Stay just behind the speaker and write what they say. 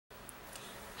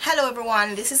Hello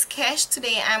everyone, this is Kesh.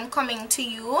 Today I'm coming to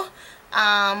you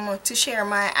to share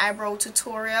my eyebrow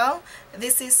tutorial.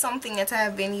 This is something that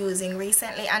I've been using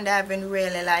recently and I've been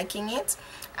really liking it,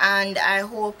 and I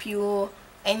hope you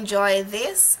enjoy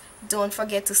this. Don't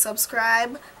forget to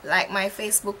subscribe, like my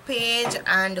Facebook page,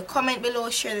 and comment below.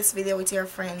 Share this video with your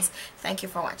friends. Thank you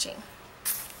for watching.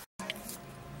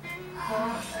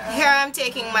 Here I'm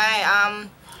taking my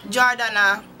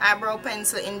Jordana eyebrow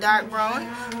pencil in dark brown,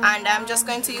 and I'm just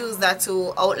going to use that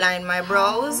to outline my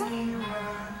brows. I've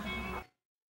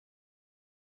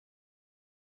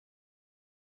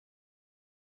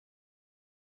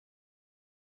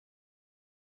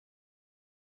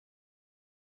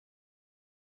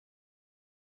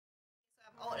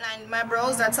outlined my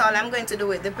brows. That's all I'm going to do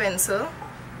with the pencil,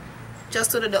 just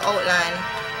to do the outline.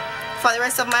 For the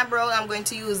rest of my brow, I'm going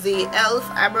to use the e.l.f.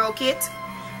 eyebrow kit,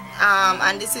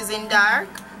 and this is in dark.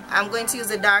 I'm going to use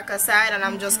the darker side, and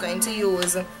I'm just going to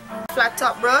use a flat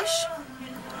top brush,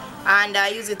 and I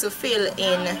use it to fill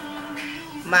in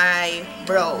my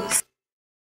brows.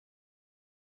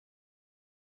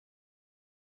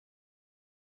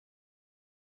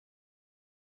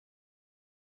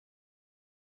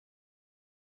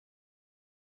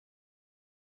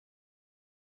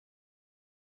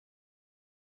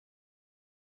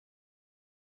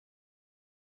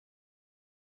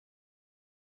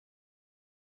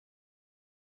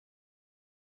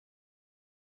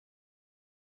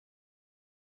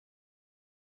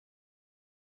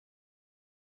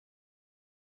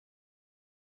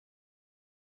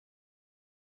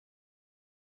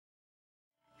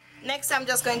 Next, I'm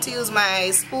just going to use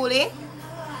my spoolie.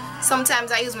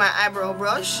 Sometimes I use my eyebrow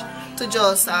brush to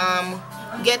just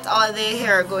get all the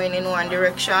hair going in one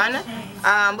direction.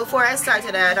 Before I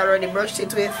started, I had already brushed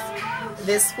it with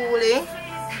this spoolie.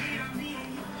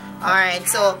 Alright,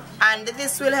 so, and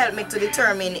this will help me to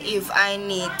determine if I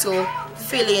need to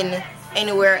fill in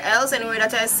anywhere else, anywhere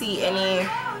that I see any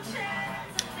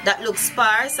that looks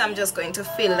sparse. I'm just going to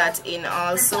fill that in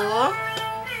also.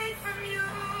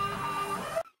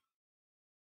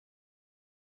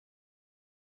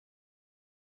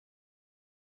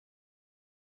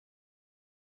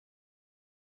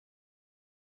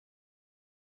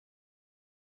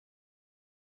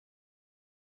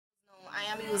 I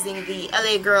am using the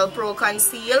LA Girl Pro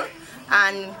Conceal,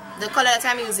 and the color that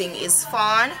I'm using is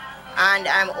Fawn, and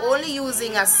I'm only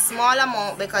using a small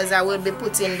amount because I will be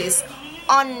putting this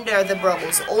under the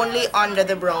brows, only under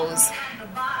the brows.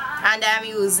 And I'm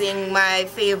using my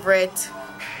favorite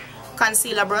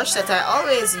concealer brush that I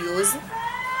always use.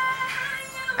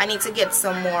 I need to get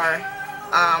some more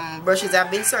brushes.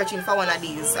 I've been searching for one of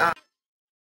these.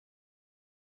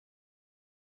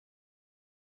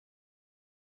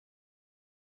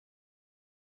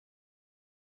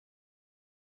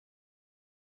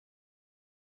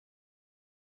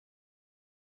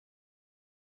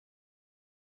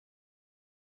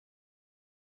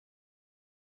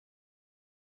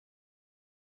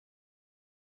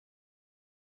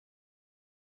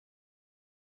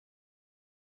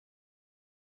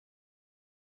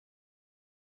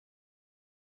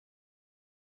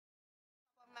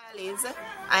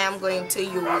 I am going to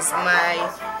use my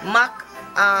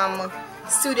MAC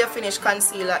Studio Finish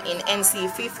Concealer in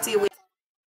NC50 with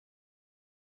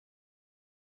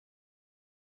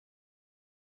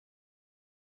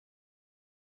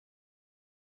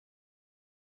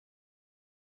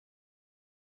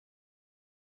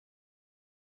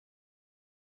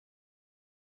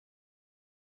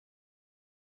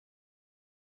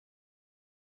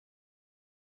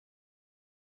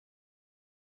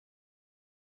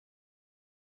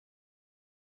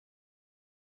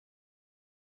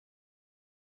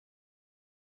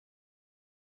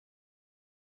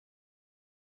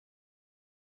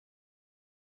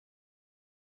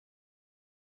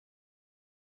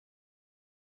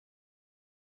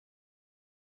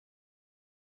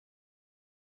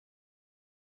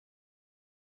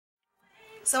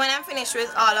So when I'm finished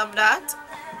with all of that,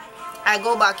 I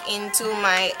go back into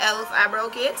my e.l.f. eyebrow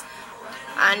kit,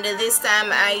 and this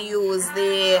time I use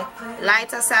the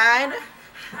lighter side,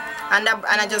 and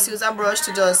I just use a brush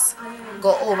to just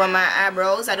go over my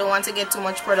eyebrows. I don't want to get too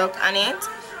much product on it.